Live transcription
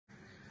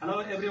Hello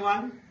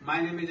everyone,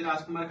 my name is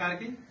Rajkumar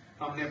Karki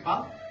from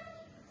Nepal.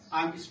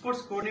 I am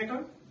sports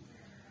coordinator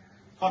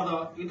for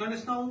the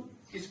International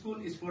School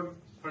Sport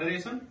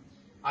Federation,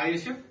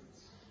 ISF,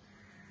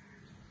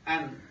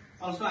 and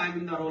also I am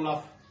in the role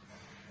of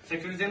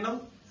Secretary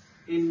General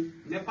in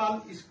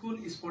Nepal School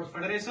Sports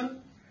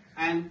Federation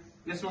and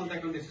National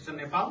Taekwondo Association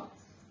Nepal.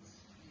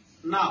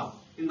 Now,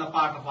 in the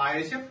part of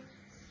ISF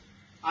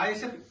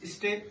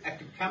Stay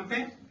Active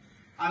Campaign,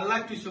 I would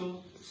like to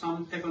show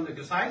some taekwondo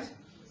exercise.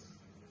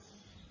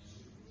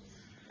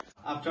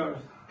 After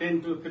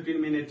 10 to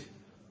 15 minute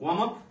warm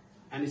up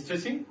and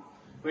stretching,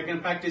 we can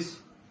practice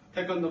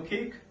taekwondo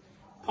kick,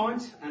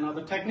 punch and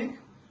other technique.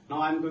 Now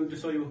I am going to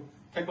show you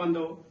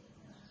taekwondo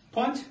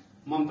punch,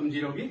 momentum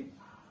jirogi.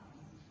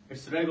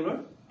 It's regular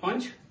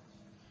punch.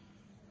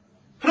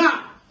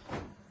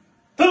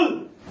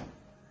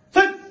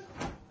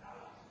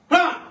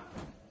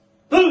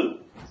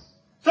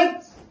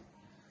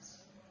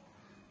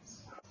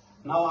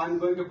 Now I am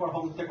going to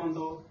perform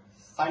taekwondo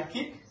side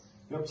kick,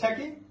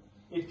 yopchaki.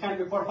 It can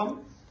be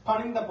performed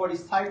turning the body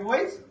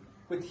sideways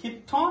with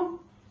hip turn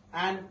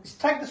and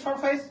strike the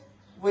surface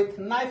with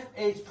knife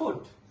edge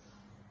foot.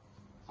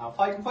 Now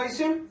fighting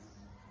position.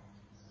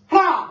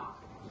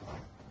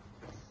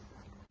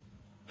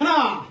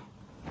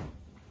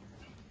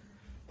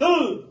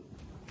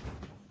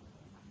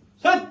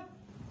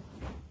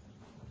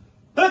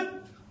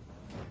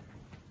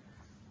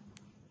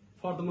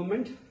 For the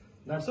moment,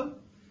 that's all.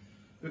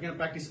 We can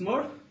practice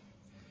more.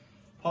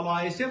 Follow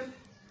ISF.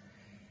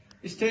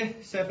 Stay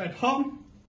safe at home.